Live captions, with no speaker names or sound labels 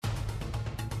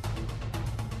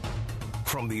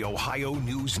From the Ohio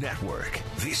News Network,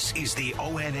 this is the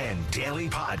ONN Daily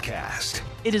Podcast.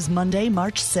 It is Monday,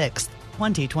 March 6th,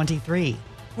 2023.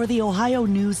 For the Ohio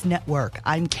News Network,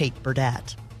 I'm Kate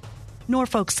Burdett.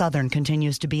 Norfolk Southern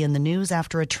continues to be in the news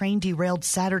after a train derailed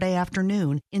Saturday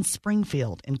afternoon in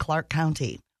Springfield in Clark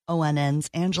County. ONN's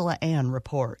Angela Ann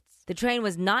reports. The train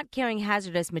was not carrying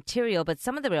hazardous material, but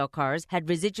some of the rail cars had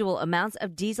residual amounts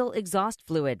of diesel exhaust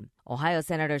fluid. Ohio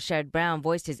Senator Sherrod Brown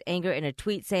voiced his anger in a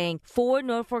tweet saying, 4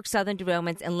 Norfolk Southern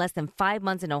derailments in less than 5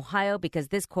 months in Ohio because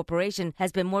this corporation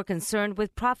has been more concerned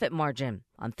with profit margin.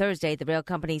 On Thursday, the rail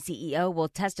company CEO will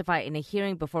testify in a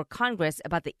hearing before Congress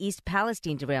about the East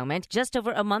Palestine derailment just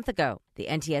over a month ago. The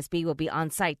NTSB will be on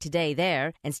site today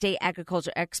there, and state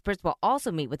agriculture experts will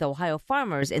also meet with Ohio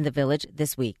farmers in the village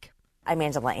this week. I'm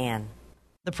Angela Ann.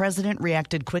 The president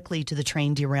reacted quickly to the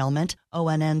train derailment.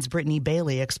 ONN's Brittany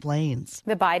Bailey explains.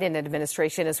 The Biden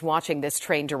administration is watching this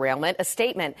train derailment. A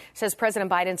statement says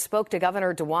President Biden spoke to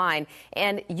Governor DeWine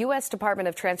and U.S. Department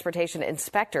of Transportation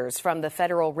inspectors from the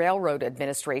Federal Railroad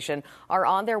Administration are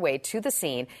on their way to the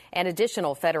scene, and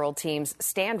additional federal teams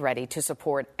stand ready to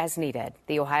support as needed.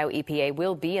 The Ohio EPA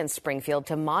will be in Springfield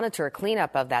to monitor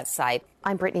cleanup of that site.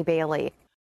 I'm Brittany Bailey.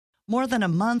 More than a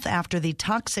month after the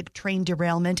toxic train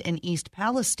derailment in East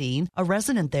Palestine, a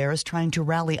resident there is trying to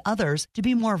rally others to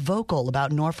be more vocal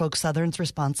about Norfolk Southern's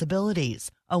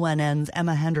responsibilities. ONN's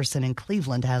Emma Henderson in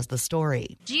Cleveland has the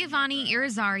story. Giovanni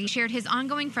Irizarry shared his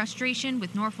ongoing frustration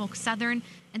with Norfolk Southern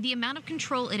and the amount of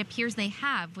control it appears they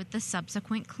have with the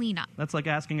subsequent cleanup. That's like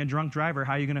asking a drunk driver,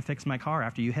 how are you going to fix my car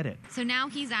after you hit it? So now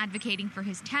he's advocating for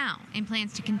his town and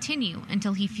plans to continue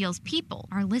until he feels people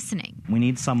are listening. We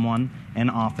need someone in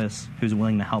office who's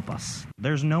willing to help us.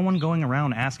 There's no one going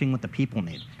around asking what the people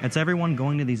need. It's everyone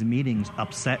going to these meetings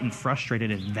upset and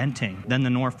frustrated and venting. Then the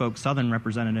Norfolk Southern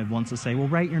representative wants to say, well,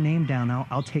 write your name down,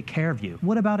 I'll take care of you.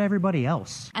 What about everybody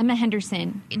else? Emma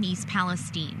Henderson in East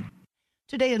Palestine.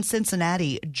 Today in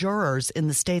Cincinnati, jurors in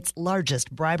the state's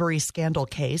largest bribery scandal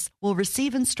case will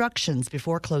receive instructions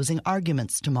before closing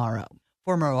arguments tomorrow.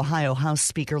 Former Ohio House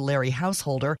Speaker Larry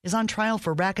Householder is on trial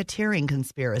for racketeering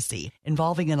conspiracy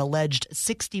involving an alleged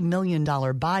 $60 million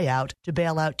buyout to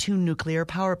bail out 2 nuclear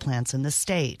power plants in the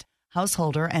state.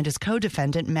 Householder and his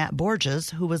co-defendant Matt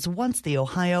Borges, who was once the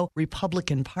Ohio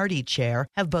Republican Party chair,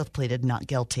 have both pleaded not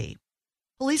guilty.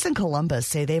 Police in Columbus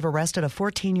say they've arrested a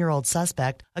 14-year-old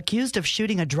suspect accused of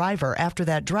shooting a driver after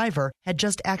that driver had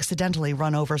just accidentally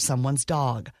run over someone's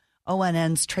dog.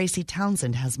 ONN's Tracy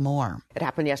Townsend has more. It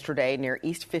happened yesterday near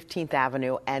East 15th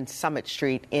Avenue and Summit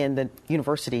Street in the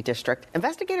University District.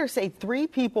 Investigators say 3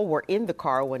 people were in the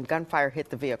car when gunfire hit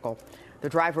the vehicle. The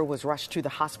driver was rushed to the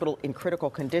hospital in critical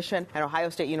condition. An Ohio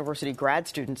State University grad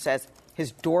student says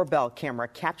his doorbell camera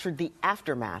captured the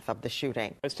aftermath of the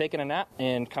shooting. I was taking a nap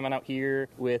and coming out here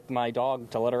with my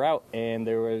dog to let her out, and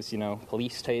there was,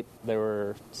 police tape. There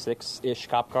were 6-ish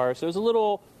cop cars. So it was a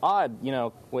little odd,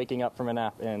 waking up from a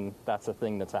nap, and that's the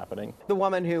thing that's happening. The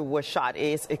woman who was shot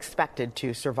is expected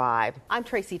to survive. I'm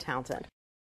Tracy Townsend.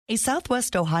 A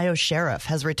Southwest Ohio sheriff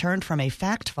has returned from a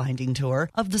fact-finding tour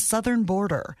of the southern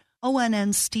border.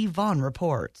 ONN's Steve Vaughn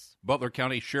reports. Butler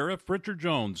County Sheriff Richard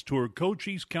Jones toured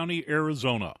Cochise County,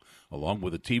 Arizona, along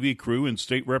with a TV crew and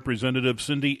State Representative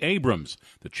Cindy Abrams,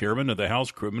 the chairman of the House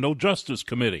Criminal Justice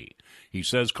Committee. He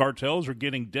says cartels are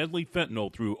getting deadly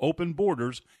fentanyl through open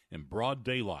borders in broad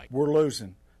daylight. We're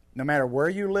losing. No matter where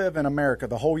you live in America,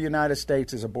 the whole United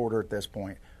States is a border at this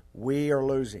point. We are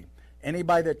losing.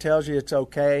 Anybody that tells you it's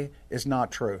okay is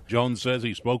not true. Jones says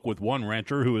he spoke with one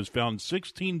rancher who has found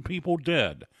 16 people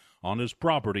dead on his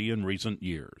property in recent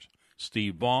years.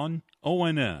 Steve Vaughn,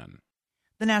 ONN.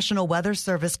 The National Weather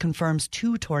Service confirms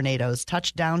 2 tornadoes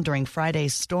touched down during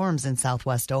Friday's storms in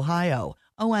southwest Ohio.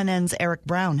 ONN's Eric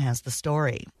Brown has the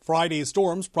story. Friday's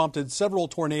storms prompted several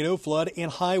tornado, flood, and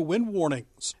high wind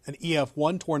warnings. An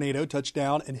EF1 tornado touched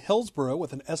down in Hillsborough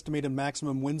with an estimated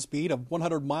maximum wind speed of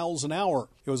 100 miles an hour.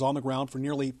 It was on the ground for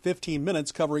nearly 15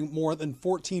 minutes, covering more than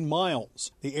 14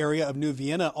 miles. The area of New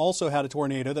Vienna also had a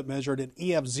tornado that measured an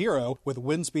EF0 with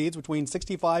wind speeds between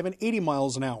 65 and 80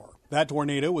 miles an hour. That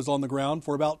tornado was on the ground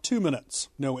for about 2 minutes.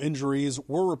 No injuries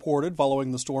were reported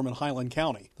following the storm in Highland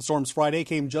County. The storms Friday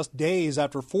came just days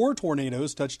after 4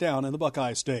 tornadoes touched down in the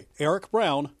Buckeye State. Eric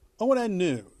Brown, ONN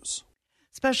News.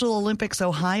 Special Olympics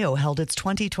Ohio held its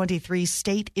 2023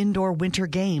 State Indoor Winter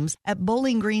Games at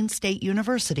Bowling Green State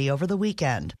University over the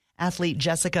weekend. Athlete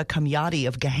Jessica Kamyati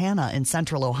of Gahanna in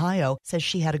Central Ohio says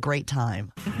she had a great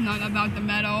time. It's not about the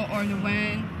medal or the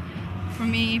win for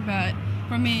me, but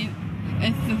for me,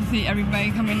 It's to see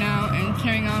everybody coming out and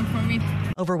cheering on for me.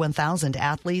 Over 1,000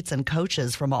 athletes and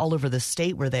coaches from all over the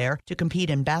state were there to compete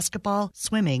in basketball,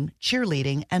 swimming,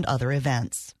 cheerleading, and other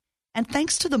events. And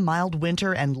thanks to the mild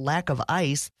winter and lack of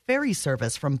ice, ferry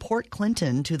service from Port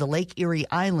Clinton to the Lake Erie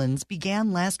Islands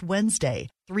began last Wednesday,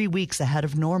 3 weeks ahead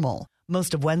of normal.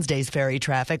 Most of Wednesday's ferry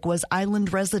traffic was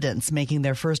island residents making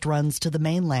their first runs to the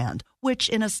mainland, which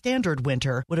in a standard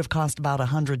winter would have cost about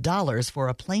 $100 for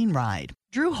a plane ride.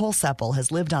 Drew Holseppel has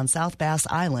lived on South Bass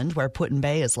Island, where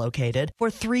Put-in-Bay is located,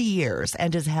 for 3 years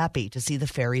and is happy to see the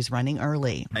ferries running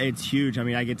early. It's huge. I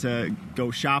mean, I get to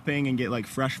go shopping and get like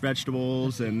fresh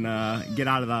vegetables and get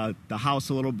out of the house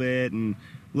a little bit and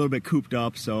a little bit cooped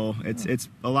up, so it's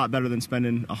a lot better than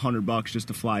spending $100 just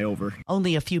to fly over.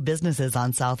 Only a few businesses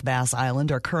on South Bass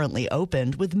Island are currently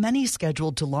opened, with many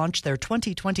scheduled to launch their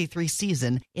 2023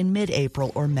 season in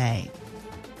mid-April or May.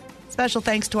 Special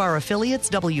thanks to our affiliates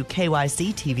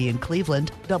WKYC TV in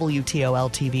Cleveland, WTOL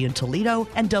TV in Toledo,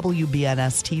 and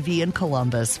WBNS TV in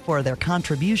Columbus for their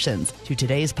contributions to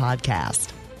today's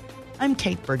podcast. I'm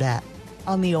Kate Burdett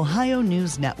on the Ohio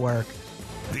News Network.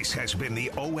 This has been the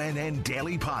ONN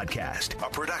Daily Podcast, a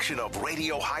production of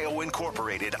Radio Ohio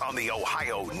Incorporated on the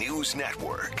Ohio News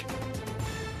Network.